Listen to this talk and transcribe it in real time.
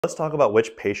Let's talk about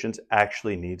which patients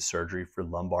actually need surgery for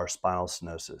lumbar spinal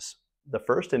stenosis. The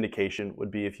first indication would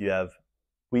be if you have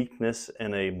weakness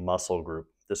in a muscle group.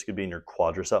 This could be in your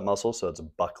quadricep muscle, so it's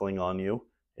buckling on you.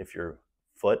 If your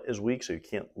foot is weak, so you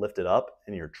can't lift it up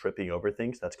and you're tripping over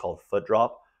things, that's called foot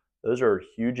drop. Those are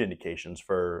huge indications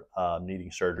for needing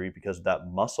surgery because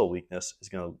that muscle weakness is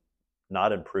going to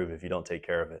not improve if you don't take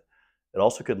care of it. It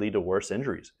also could lead to worse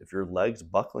injuries. If your leg's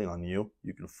buckling on you,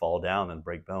 you can fall down and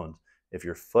break bones. If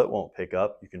your foot won't pick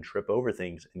up, you can trip over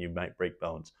things and you might break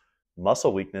bones.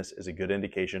 Muscle weakness is a good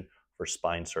indication for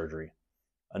spine surgery.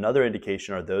 Another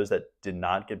indication are those that did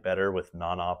not get better with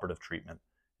non-operative treatment.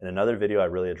 In another video, I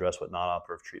really address what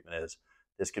non-operative treatment is.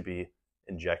 This could be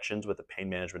injections with a pain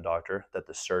management doctor that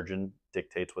the surgeon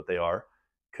dictates what they are.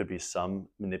 Could be some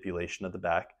manipulation of the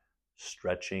back,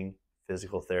 stretching,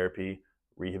 physical therapy,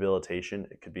 rehabilitation.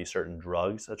 It could be certain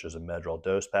drugs such as a Medrol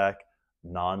dose pack,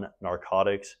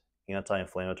 non-narcotics,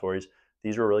 anti-inflammatories.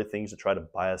 These are really things to try to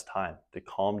buy us time, to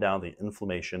calm down the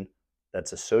inflammation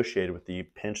that's associated with the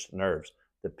pinched nerves,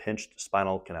 the pinched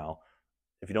spinal canal.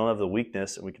 If you don't have the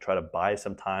weakness, and we can try to buy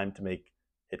some time to make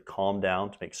it calm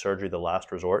down, to make surgery the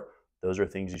last resort, those are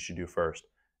things you should do first.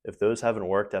 If those haven't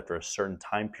worked after a certain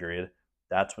time period,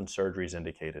 that's when surgery is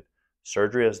indicated.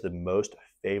 Surgery has the most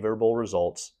favorable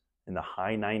results in the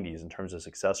high 90s in terms of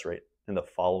success rate in the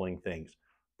following things: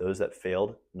 those that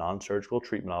failed non-surgical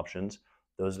treatment options,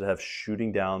 those that have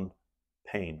shooting down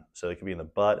pain. So it could be in the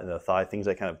butt and the thigh, things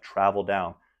that kind of travel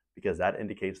down, because that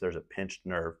indicates there's a pinched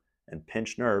nerve. And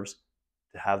pinched nerves,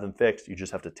 to have them fixed, you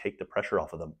just have to take the pressure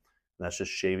off of them. And that's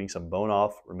just shaving some bone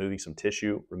off, removing some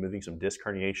tissue, removing some disc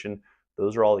herniation.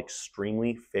 Those are all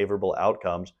extremely favorable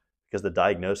outcomes because the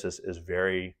diagnosis is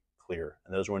very clear.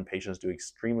 And those are when patients do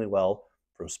extremely well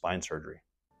from spine surgery.